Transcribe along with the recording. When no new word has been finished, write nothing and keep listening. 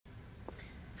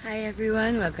Hi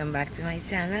everyone, welcome back to my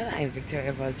channel. I'm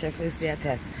VictoriaVulture, first day of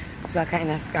test. So I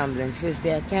kind of scrambling. First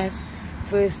day of test,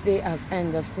 first day of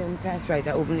end of term test. Right,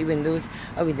 I open the windows,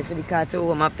 I waited for the car to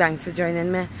warm up. Thanks for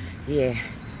joining me. Yeah.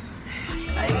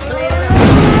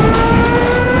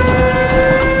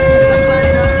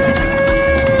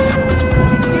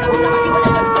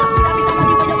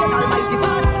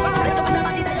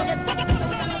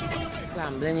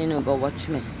 Scrambling, you know, but watch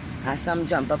me. Have some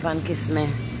jump up and kiss me.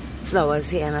 Flowers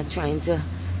here and I'm trying to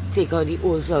take out the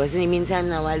old flowers. In the meantime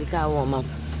now while the car warm up.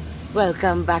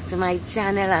 Welcome back to my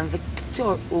channel. I'm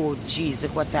Victoria. Oh jeez,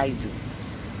 look what I do.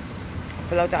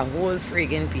 Pull out a whole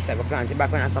friggin' piece. I go plant it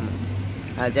back when I come out.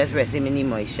 I'll just rest him in the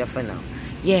moisture for now.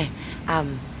 Yeah,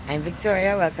 I'm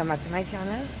Victoria. Welcome back to my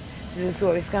channel. To those who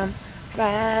always come.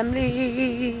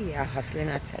 Family. You're hustling,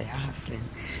 I tell you, hustling.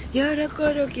 You're the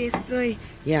good okay, so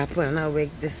yeah, I put on a wig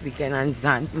this weekend and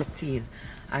zant my teeth.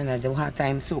 And I don't have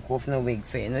time to soak off no wig,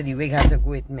 so you know the wig has to go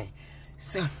with me.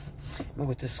 So I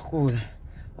go to school.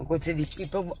 I go to the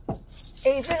people.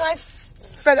 Even I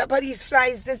fed up of these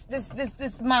flies.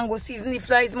 This mango season, the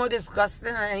flies more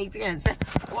disgusting than anything else.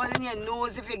 All in your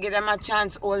nose, if you get them a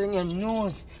chance, all in your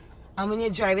nose. And when you're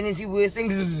driving, it's the worst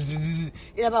thing.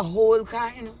 You have a whole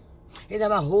car, you know. You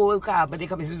have a whole car, but they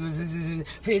come for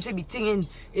you to be thinking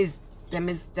is them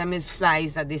is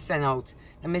flies that they send out.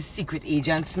 Them is secret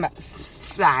agents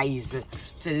flies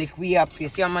to lick we up. You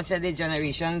see how much of the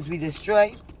generations we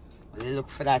destroy? They look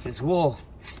for that as war.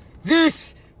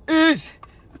 This is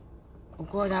oh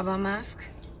God, have a mask?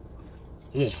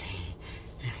 Yeah.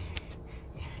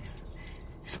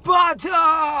 Sparta!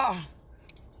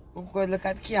 Oh God, look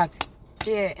at cat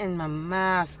here in my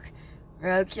mask.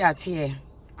 Real cat here.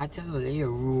 I tell you,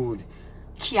 you're rude.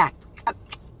 Cat.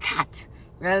 Cat.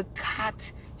 Real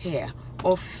cat here.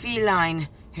 Or feline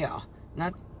here.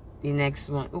 Not the next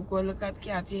one. Oh God, look at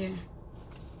cat here.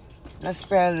 Let's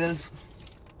spray a little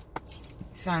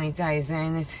sanitizer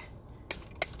in it.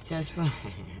 Just for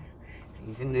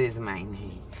even though it's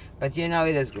mine. But you know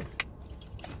it is good.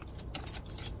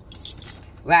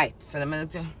 Right, so let me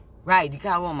look to right, the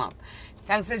car warm up.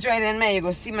 Thanks for joining me. You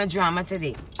go see my drama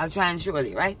today. I'll try and show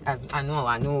you, right? As I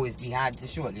know it's be hard to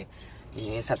show you.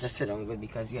 You just have to sit down good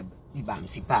because your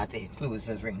bouncy part of your clothes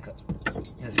is wrinkled.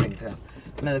 Just wrinkled.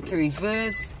 Milk to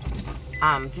reverse.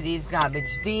 Today's garbage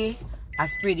day. I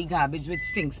spray the garbage with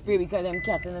stink spray because them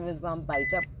cat and them is gonna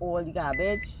bite up all the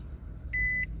garbage.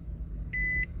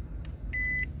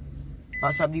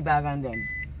 Pass up the bag on them.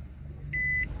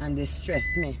 And they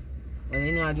stress me. Well,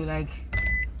 you know I do like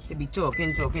to be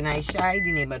talking, I shy,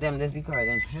 the neighbor them just be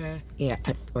calling her. Yeah,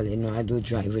 well you know I do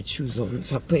drive with shoes on,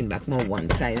 so I'm putting back my one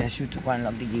side and shoot to go and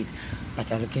lock the gate. But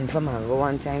I'm looking for mango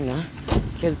one time now.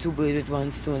 Kill two birds with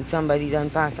one stone. Somebody done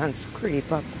pass and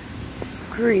scrape up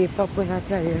when I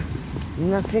tell you.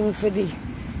 Nothing for thee,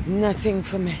 nothing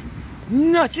for me.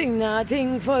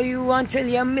 Nothing for you until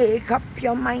you make up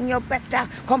your mind. You better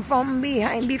come from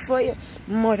behind before you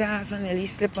mother has nearly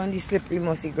slip on the slippery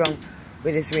mossy ground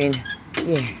with this rain.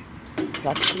 Yeah.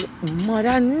 So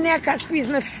mother neck I squeeze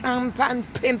my fan pan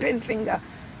pimping finger.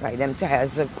 Right, them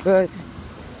tires are good.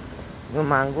 No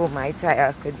mango, my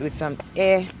tire could do with some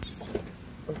air.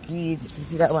 Okay, you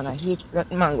see that one I hate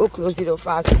that mango, close it up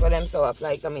fast for them so I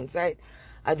fly come inside.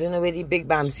 I don't know where the big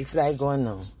bamsy fly going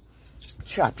now.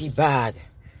 Trappy bad,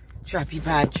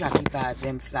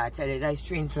 them fly. I tell you, that's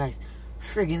train flies.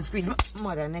 Friggin' squeeze my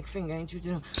mother neck finger into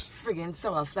the friggin'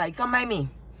 sour fly. Come by me.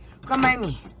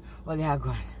 Well, they are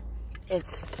gone.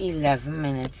 It's 11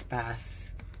 minutes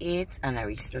past 8 and I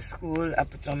reached the school. I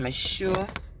put on my shoe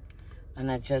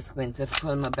and I just went to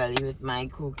fill my belly with my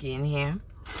cocaine here.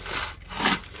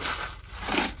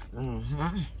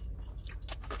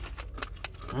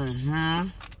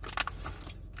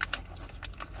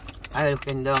 I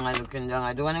looking down.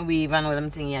 I don't want to weave and all them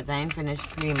things yet. I ain't finished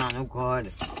screaming. Oh God.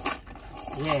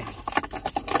 Yeah.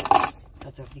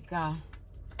 Out of the car.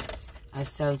 I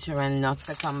tell children not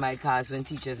to come by cars when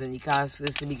teachers in the cars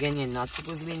first to begin. You're not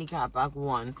supposed to be in the car park,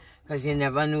 one, because you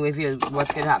never know what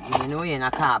could happen. You know you're in a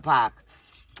car park.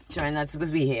 Children not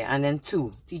supposed to be here. And then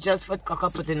two, teachers foot cock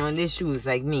up putting on their shoes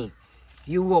like me.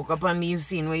 You walk up on me, you've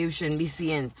seen where you shouldn't be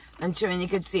seeing. And children, you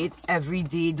could say it every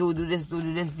day, don't do this.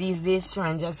 These days,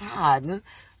 children just harden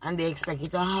and they expect you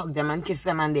to hug them and kiss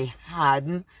them and they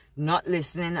harden, not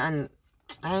listening. And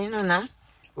I don't know now.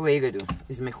 What you gonna do?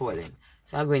 This is my calling.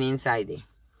 So I'm going inside there.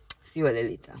 See you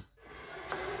later.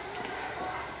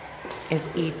 It's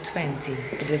 8:20.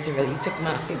 It literally took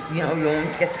me,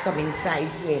 long to get to come inside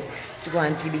here to go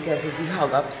and pee because it's the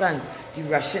hug-ups and the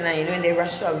rushing. And when they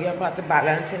rush out, you have got to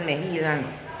balance in the heel. And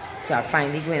so I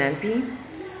finally go in and pee.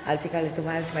 I'll take a little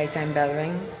while by the time bell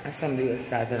ring. Assembly will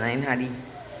start and I ain't had it,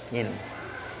 you know.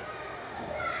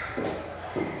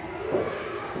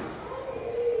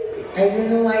 I don't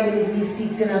know why they leave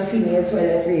seats in a female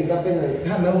toilet raised up in this.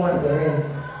 I'm wondering.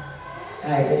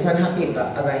 Alright, this one has paper.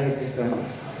 I'm going to use this one.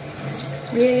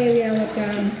 Yeah, we have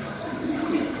time.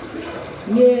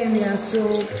 Yeah, we have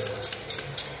soap.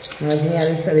 Imagine you have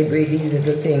to celebrate these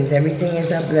little things. Everything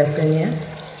is a blessing, yes?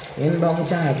 You're bound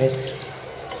to have it.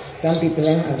 Some people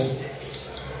don't have it.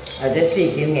 I'm just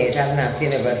shaking here. I'm not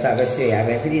in the bus. I'm going to show you. I'm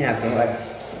going to put in nothing. Watch.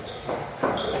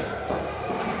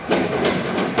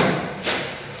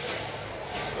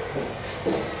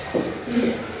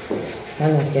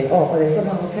 Oh, there's some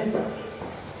outfit.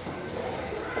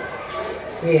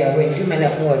 Yeah, when you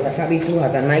menopause, I can't be too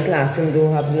hot. And my classroom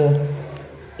don't have no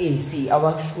AC.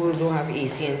 Our school don't have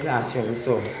AC in classroom,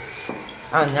 so.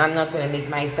 And I'm not going to make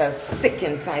myself sick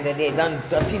inside of there. Don't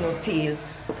dirty no tail.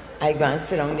 I go and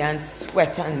sit down there and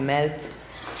sweat and melt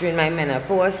during my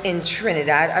menopause in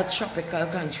Trinidad, a tropical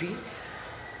country.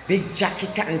 Big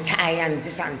jacket and tie and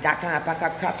this and that and a pack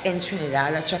of crap in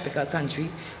Trinidad, a tropical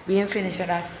country. We ain't finished at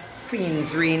us.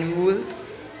 Queen's rain rules.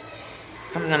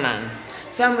 Come on, man.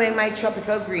 So I'm wearing my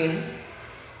tropical green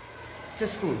to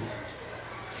school.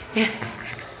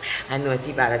 I know it's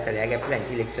bad, I tell you, I get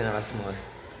plenty licks when I was small.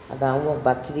 I'm going to walk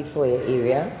back to the foyer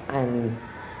area and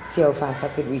see how fast I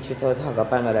could reach without hug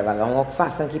up and whatever. I'm going to walk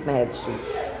fast and keep my head straight.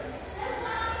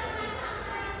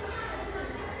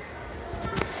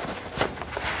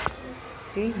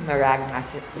 See, my rag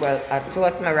matching. Well, I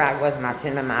thought my rag was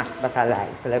matching my mask, but I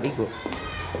lied. So there we go.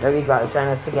 There we go. I'll try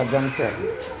not to get them dirty.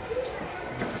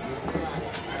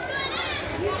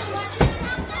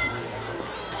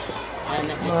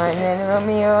 Morning,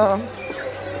 Romeo.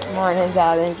 Morning,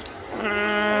 darling.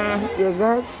 You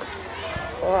good?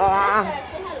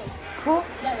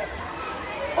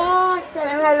 Oh, tell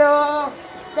him hello.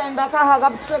 Send back a hug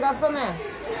up sugar for me.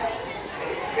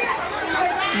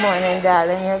 Morning,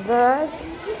 darling. You good?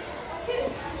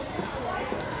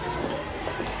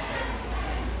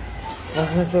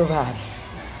 That's not so bad.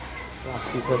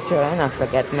 People trying to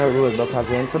forget my rule book. I'm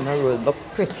going for my rule book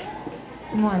quick.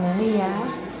 Morning,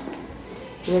 Leah.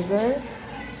 You good?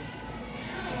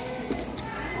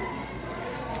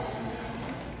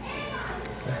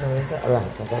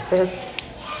 Alright, so that's it.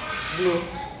 Blue.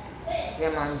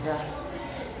 Yamanja.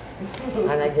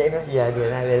 And again, yeah,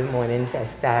 doing a little morning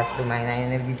test start to mine. I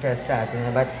never be first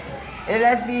starting, but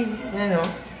let's be, you know.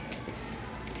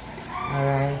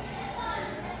 Alright.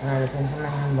 I'm looking for my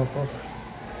handbook.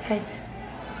 Right.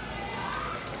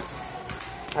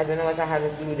 I don't know what I have to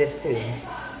do this today.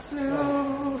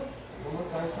 No.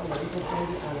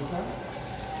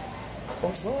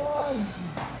 Oh God.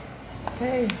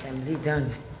 Hey, assembly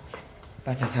done.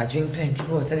 But I drink plenty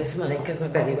of water this morning because my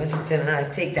belly was eating and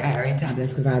I'll take diarrhea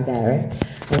tablets because I have diarrhea.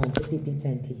 I want to pee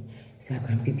plenty. So I'm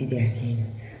going to pee there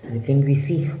again. And looking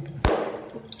greasy.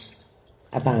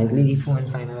 Apparently the 4 and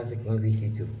 5 hours looking greasy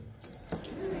too.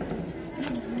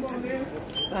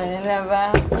 Morning,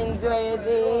 lover. Enjoy your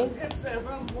day.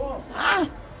 Ah!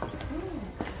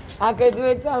 I could do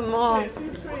it some more.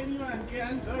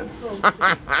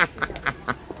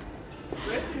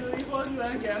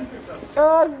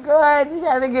 Oh God, you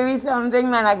have to give me something,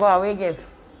 man. I go away give.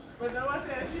 But now what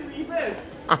time she leaving?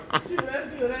 She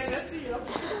left the line to see you.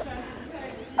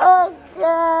 Oh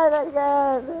God, oh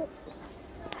God.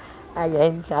 I'm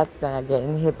getting chats and I'm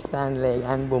getting hips and leg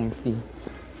and boomsy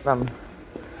from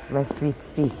my sweet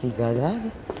Stacy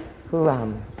Goddard, who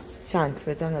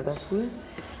transferred to another school.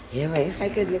 Yeah, well, if I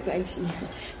could look like she,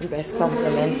 the best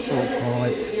compliment. Oh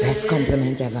God, best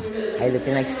compliment ever. I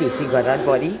looking like Stacy Goddard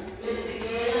body.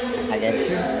 I get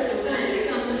you.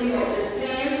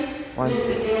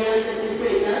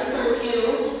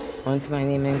 Once my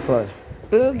name and call.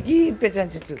 Oogie,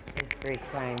 present it to. It's break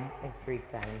time. It's break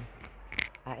time.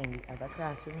 In the other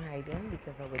classroom hiding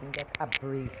because I wouldn't get a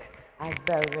break. As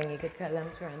bell ring, you could tell them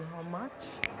trying how much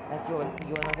that you're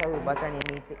not a robot and you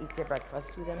need to eat your breakfast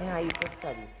food and how you to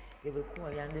study. They will call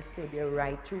you and disturb you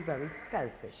right through, very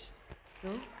selfish. So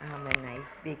I have a nice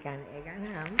bacon, egg and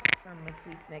ham from my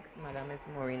sweet next mother, Miss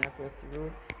Maureen across the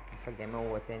road. I forget my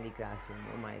water in the classroom,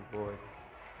 oh my God.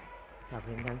 So I'm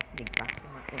going to sneak back to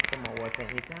my water in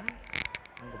the class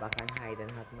and go back and hide and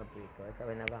have my break so I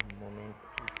will have a moment's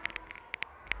peace.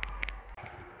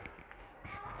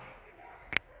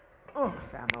 Oh,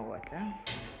 some water.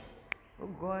 Oh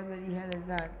God, what the hell is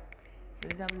that?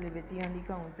 There's some Liberty on the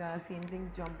counter, same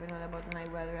thing jumping all about my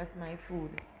well rest my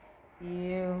food.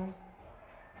 Ew.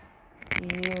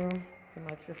 Ew. So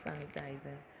much for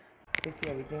sanitizer. You see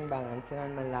everything balancing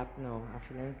on my lap now. I'm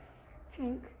feeling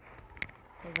think.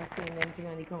 Because I seen them thing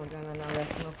on the counter and I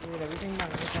left my food, everything down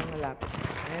on my lap.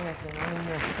 And I left my own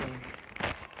things.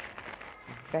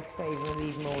 Best I even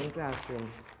leave my own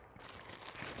classroom.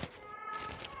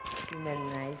 And then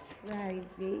nice fried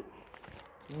bacon.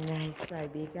 Nice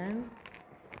fried bacon.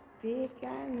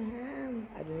 Bacon ham.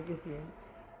 I don't know if you see him.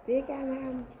 Bacon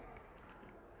ham.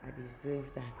 I deserve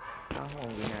that. I'm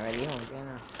hungry now, really hungry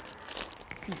now.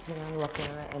 Teaching and working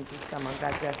on an empty stomach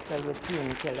that's just filled with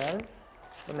painkillers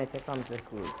for me to come to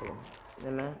school. So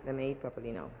let me eat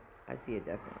properly now. I'll see you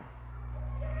just now.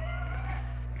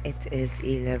 It is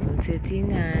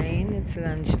 11:39. It's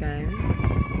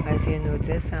lunchtime. As you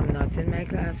notice, I'm not in my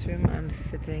classroom. I'm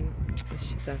sitting,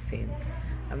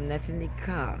 I'm not in the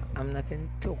car. I'm not in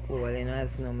Toko,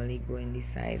 as normally go in the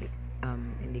side,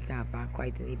 in the car park,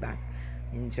 quite in the back.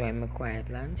 Enjoy my quiet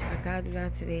lunch. I can't do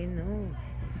that today,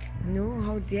 no,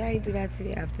 how dare I do that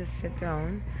today? I have to sit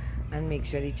down and make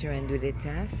sure the children do the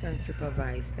tests and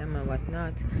supervise them and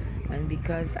whatnot. And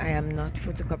because I am not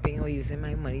photocopying or using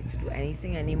my money to do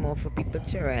anything anymore for people's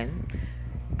children,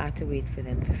 I have to wait for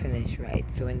them to finish right.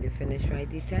 So when they finish right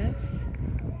the test,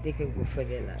 they can go for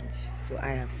their lunch. So I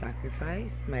have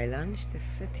sacrificed my lunch to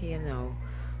sit here now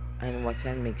and watch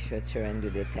and make sure children do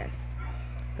the test.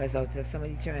 Because out of some of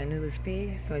the children who was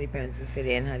paid, some of the parents will say they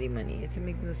didn't have the money. It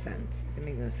makes no sense.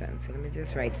 So let me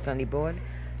just write it on the board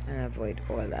and avoid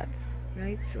all that.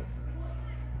 Right? So.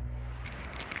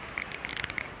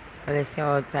 Well, let's see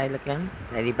how outside looking.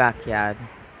 Like the backyard.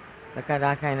 Look at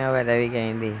that kind of weather we're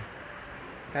getting there.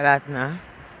 Look at that now.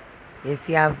 You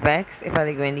see I have Vex. If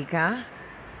I go in the car,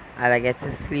 I'll get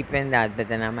to sleep in that, but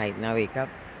then I might not wake up.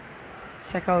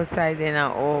 Check outside there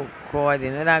now. Oh God,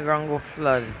 you know that ground go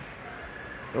flood.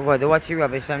 Oh God, watch the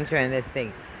rubbish from trying this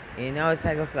thing. You know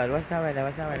outside go flood. Watch that weather,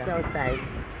 watch outside.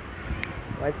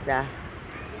 What's that?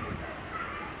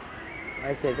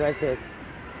 Watch it.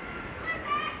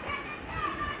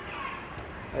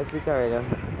 Watch the corridor.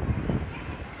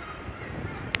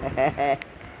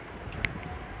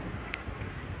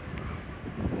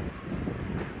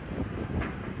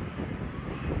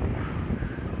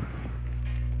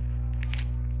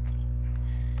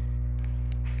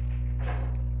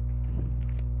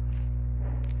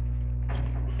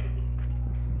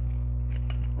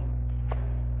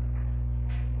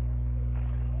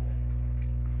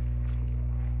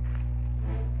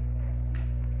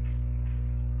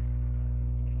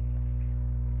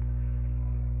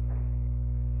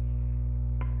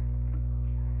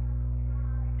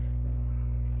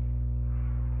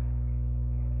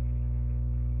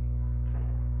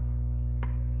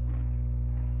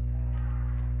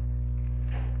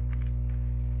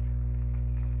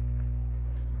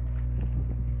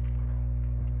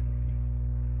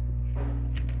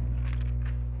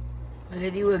 Well,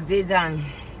 the work day done.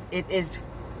 It is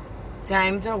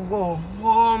time to go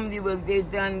home. The work day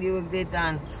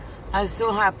done. I'm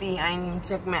so happy. I didn't even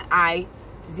check my eye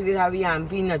to see if I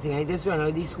have nothing. I just run out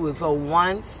of the school. For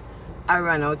once, I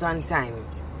run out on time.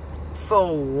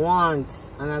 For once.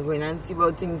 And I'm going and see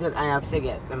about things that I have to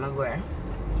get. Let me go here.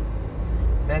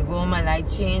 I go home and I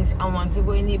change. I want to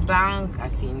go in the bank. I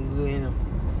see him blue, you know.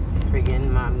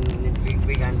 Friggin' man,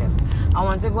 big and them. I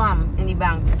want to go in the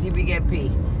bank to see if we get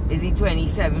paid. Is it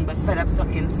 27, but fed up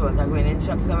sucking salt. I'm going in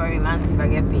shops every man see if I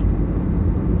get paid.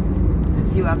 To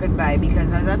see what I could buy.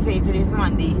 Because as I say to this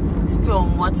Monday,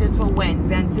 storm watches for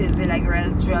Wednesday and Thursday, like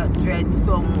real dread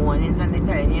storm warnings, and they're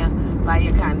telling you, buy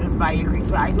your candles, buy your creeks.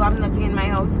 But I do have nothing in my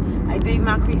house. I do even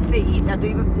have creeks to eat. I do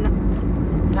even, no.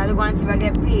 So I have to go and see if I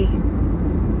get paid.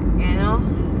 You know?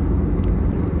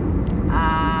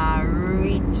 I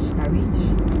reach.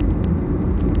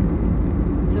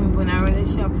 Tumpun around the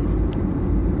shops.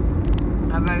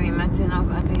 I'm very much enough.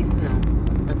 I don't even know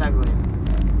what I'm going.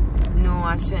 No,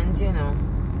 I shouldn't, you know.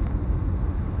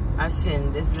 I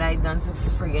shouldn't. This light done so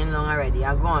friggin' long already.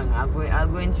 I'm gone. I'll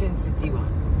go in Trin City Bank.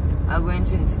 I'll go in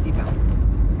Trin City Bank.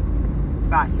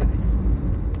 Faster this.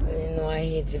 Well, you know, I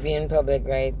hate to be in public,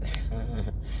 right?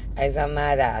 I'm a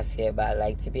mad ass here, but I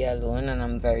like to be alone, and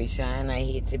I'm very shy, and I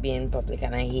hate to be in public,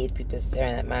 and I hate people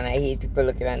staring at me, and I hate people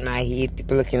looking at me, I hate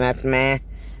people looking at me.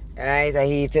 Right? I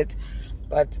hate it.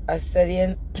 But I'm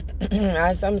studying. I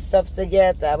have some stuff to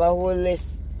get. I have a whole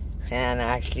list. And I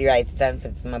actually write it and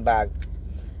put it in my bag.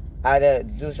 I had to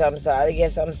do some stuff. I had to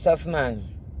get some stuff, man.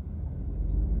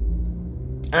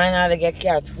 And I had to get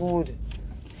cat food.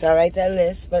 So I write a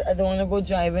list, but I don't want to go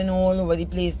driving all over the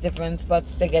place, different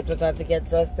spots to get what I have to get.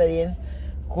 So I'm studying.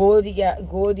 Go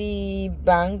the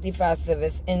bank, the fast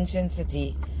service in Trin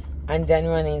City, and then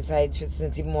run inside Trin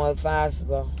City Mall fast,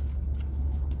 but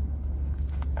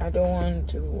I don't want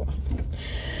to.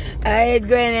 I hate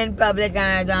going in public and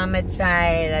I don't have a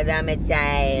child. I don't have a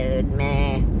child with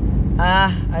me.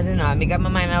 I don't know. I make up my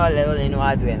mind a little in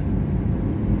what way.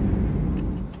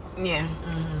 Yeah.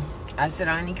 I sit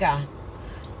down in the car.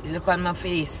 You look on my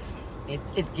face.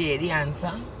 It gave the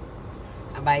answer.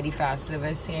 I buy the fast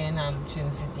service here in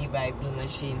Trin City by Blue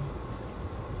Machine.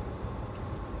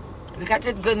 Look at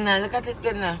it good now. Look at it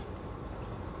good now.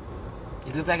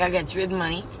 It look like I get rid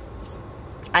money.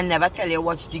 I never tell you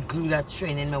watch the glue that's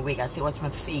showing in my wig. I say watch my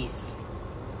face.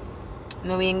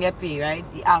 No, we ain't get paid, right?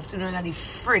 The afternoon of the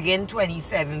friggin'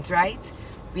 27th, right?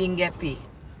 We ain't get paid.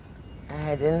 I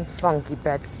head in Funky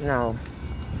Pets now.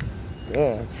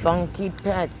 Yeah, Funky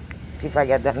Pets. See if I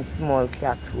get them small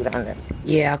cat food on them.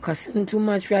 Yeah, I'm cussing too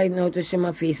much right now to show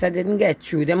my face. I didn't get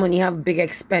through. Them only have big,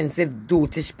 expensive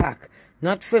dotish pack.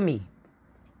 Not for me.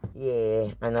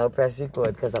 Yeah, and I'll press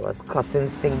record because I was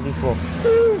cussing thing before.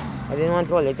 I didn't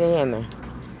want all it to hear me.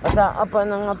 But I up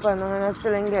and I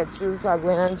still didn't get through, so I'm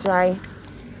going to try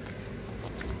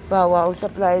Bow Wow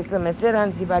Supplies Limited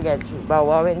and see if I get through. Bow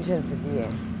Wow in Trin City,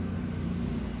 yeah.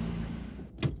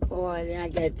 Oh, I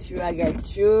get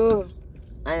through.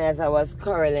 And as I was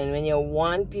quarreling, when you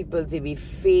want people to be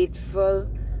faithful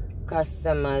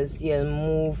customers, you'll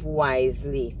move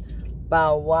wisely.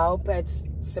 Bow Wow Pets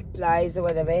Supplies or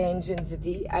whatever in Trin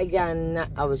City, I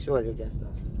was showing just now.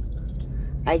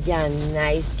 I got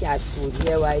nice cat food.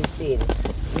 Here what I say.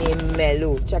 Name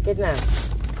Mellow. Check it now.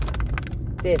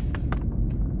 This.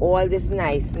 All this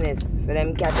niceness for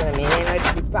them cats and me. You know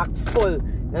it's be packed full.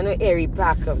 No airy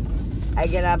pack them. I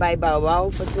get a buy Bow Wow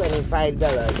for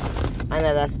 $25. And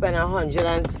I spend $100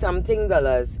 and something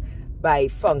by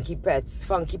Funky Pets.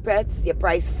 Funky Pets, your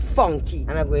price funky.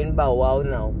 And I'm going Bow Wow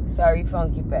now. Sorry,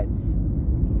 Funky Pets.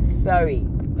 Sorry.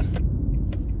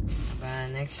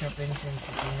 Next shop in Trin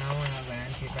City now, and I'm going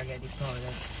to see if I get the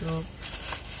powdered soap.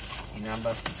 You know,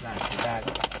 about the plastic bag.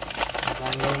 I'm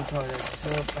going to get the powdered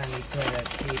soap and the toilet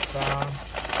paper.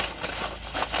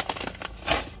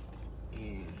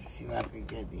 Yeah, see what I can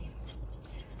get there.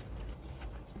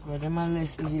 Go to my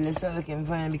list. Is the list I'm looking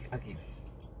for? Okay.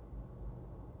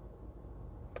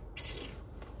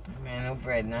 Man, no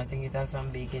bread. Nothing. It has some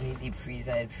bacon in the deep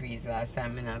freezer. I had freeze last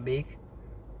time in a bake.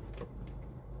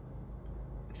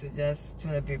 So just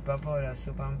toilet paper, powder,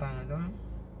 soap and Panadol.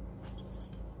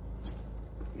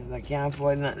 Because I can't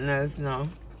afford nothing else now.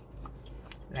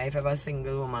 Life of a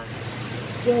single woman.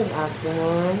 Good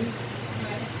afternoon.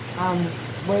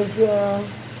 Where's your...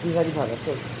 These are the powder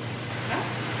soap.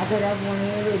 I could have one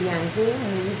in the radiant too,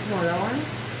 and the smaller one.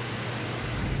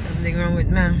 Something wrong with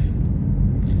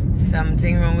me.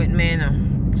 Something wrong with me now.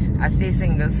 I stay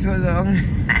single so long.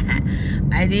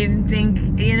 I didn't even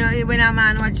think, you know, when a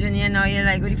man watching you now, you're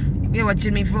like, what you're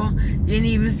watching me for? You didn't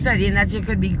even studying that you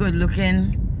could be good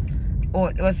looking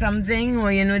or something,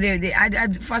 or you know,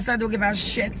 first I don't give a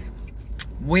shit.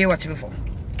 What you watching me for?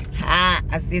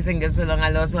 I stay single so long,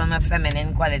 I lost one of my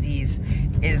feminine qualities.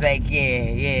 It's like,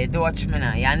 yeah, don't watch me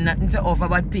now. You have nothing to offer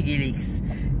but piggy leaks.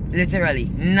 Literally,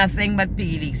 nothing but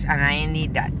piggy leaks, and I ain't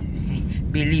need that.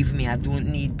 Believe me, I don't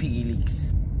need piggy leaks.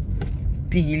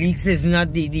 Piggy leaks is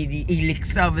not the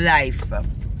elixir of life.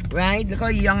 Right? Look how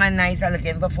young and nice I'm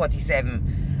looking for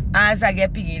 47. As I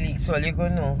get piggy leaks, all you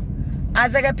gonna know.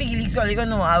 As I get piggy leaks, all you gonna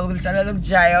know, I will start to look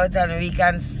dry out and we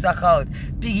can suck out.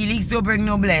 Piggy leaks don't bring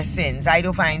no blessings. I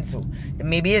don't find so.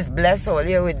 Maybe it's blessed all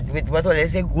here with what all they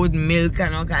say, good milk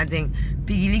and all kind of thing.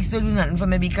 Piggy leaks don't do nothing for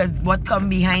me because what come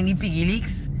behind the piggy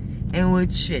leaks ain't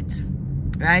worth shit.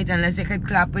 Right? Unless you could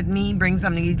clap with me, bring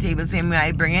something to the table, same way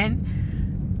I bring in.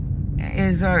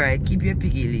 It's alright. Keep your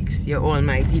piggy leaks. Your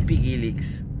almighty piggy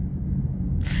leaks.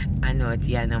 I know it,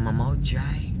 yeah, now my mouth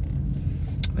dry.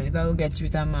 But if I will get you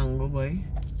with a mango, boy,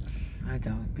 I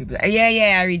don't. People,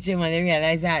 yeah, I reach him and they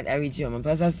realize that. I reach him.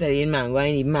 Plus, I studying mango.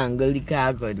 I need mango, the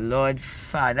car good. Lord,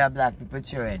 Father, black people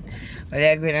children. But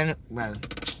they're going to, well,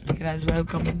 you can as well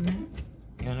come with me.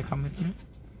 You want to come with me?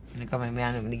 You want to come with me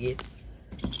and open the gate?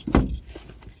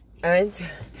 Alright,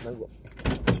 mango.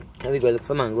 Now we go look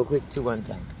for mango quick too one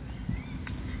time.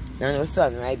 Now no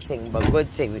sun right thing, but good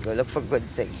thing. We go look for good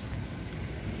thing.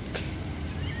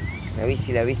 Let me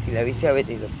see how it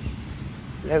is.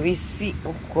 Let me see.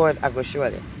 Oh God, I go show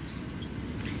them.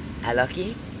 I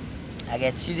lucky. I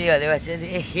get through the other watch.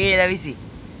 Hey, let me see.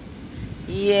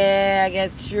 Yeah, I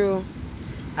get through.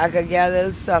 I could get a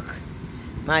little suck.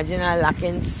 Imagine a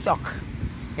lacking suck.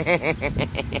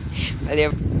 Well,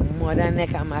 you more than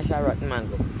neck and mash a rotten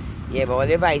mango. Yeah, but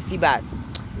whatever I see bad.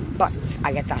 But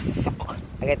I get a suck.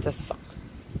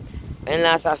 When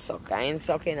last I suck? I ain't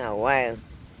suck in a while.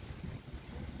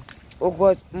 Oh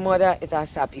God, mother, it has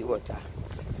sappy water.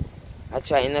 I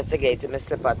try not to get into my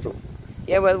slipper too.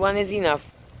 Yeah, well, one is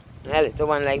enough. A little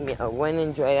one like me, I want to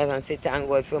enjoy that and say thank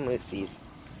God for mercies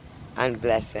and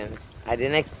blessings. I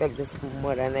didn't expect this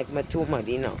more than like my too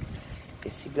muddy now. You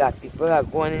see black people are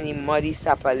going in the muddy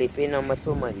sapper lipping on my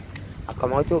too muddy. I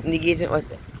come out to open the gate and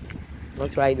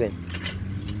what's right doing?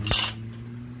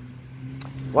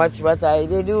 Watch what I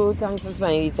do. Thanks for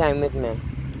spending the time with me.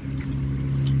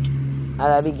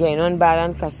 I'll be getting on bad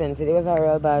and cussing. Today was a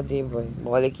real bad day, boy.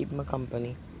 But they keep my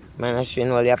company. Man, I'm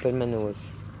showing all the up in my nose.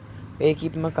 They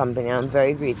keep my company. I'm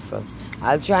very grateful.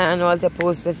 I'll try and all to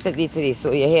post this today.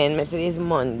 So you're hearing me. Today is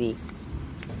Monday.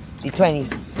 The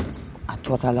 20th. I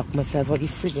thought I locked myself out the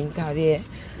freaking car there.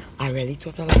 I really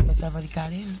thought I locked myself out the car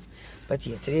there. But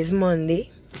yeah, today is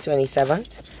Monday, the 27th.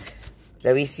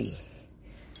 Let me see.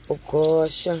 Oh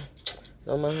gosh.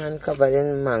 Now my hand covered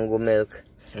in mango milk.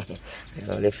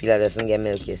 I only feel I doesn't get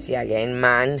milk. You see again,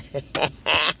 man.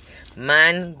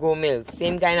 Man, go milk.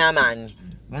 Same kind of man.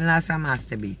 When last I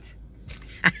masturbate?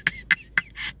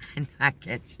 I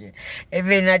get you. If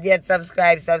you're not yet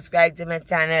subscribed to my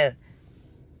channel.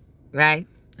 Right?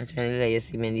 I'm trying to let you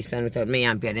see me in the sun without my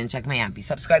yampy. I didn't check my yampy.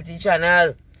 Subscribe to the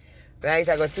channel. Right?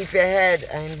 I got teeth your head.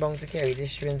 I ain't bound to carry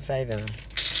this shoe inside now.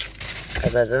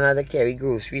 Because I don't know how to carry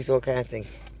groceries, all kind of thing.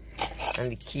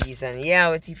 And the keys and yeah,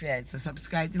 with teeth your head. So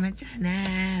subscribe to my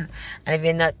channel. And if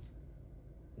you're not,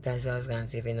 that's what I was going to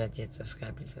say. If you're not yet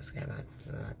subscribed, please subscribe.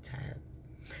 I'm not tired.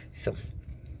 So,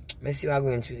 let's see what I'm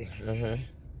going through today.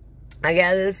 I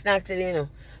got a little snack today, you know.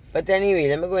 But anyway,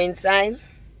 let me go inside.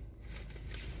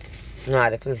 No, I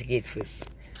have to close the gate first.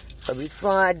 But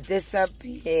before I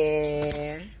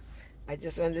disappear, I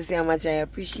just want to say how much I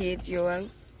appreciate you all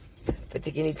for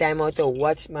taking the time out to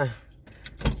watch my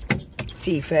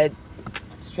teeth-fed,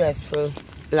 stressful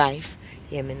life.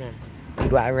 Yeah, me now. We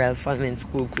got a real fun in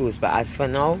school clothes, but as for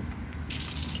now,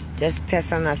 just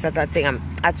test and that sort of thing.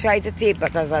 I try to tape,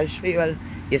 but as I'll show you all,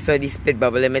 you saw the spit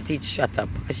bubble in my teeth. Shut up.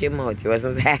 Hush your mouth. You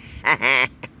wasn't there.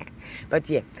 But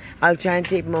yeah, I'll try and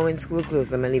tape more in school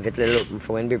clothes. I'm going to leave it a little open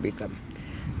for when baby come.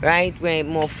 Right? When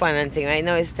more fun and thing. Right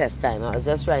now it's test time. I was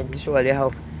just trying to show you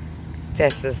how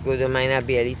tests is good. Don't mind I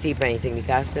barely tape anything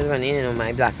because still running, you know,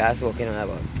 my black ass walking all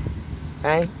about.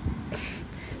 Right?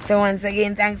 So once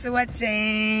again, thanks for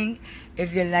watching.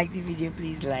 If you like the video,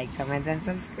 please like, comment and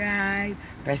subscribe.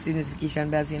 Press the notification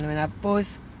bell so you know when I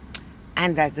post.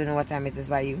 And I don't know what time it is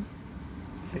by you.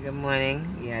 So good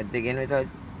morning. Yeah, digging without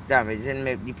damaging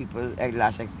the people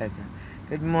lash extension.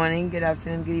 Good morning, good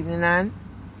afternoon, good evening and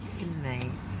good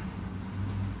night.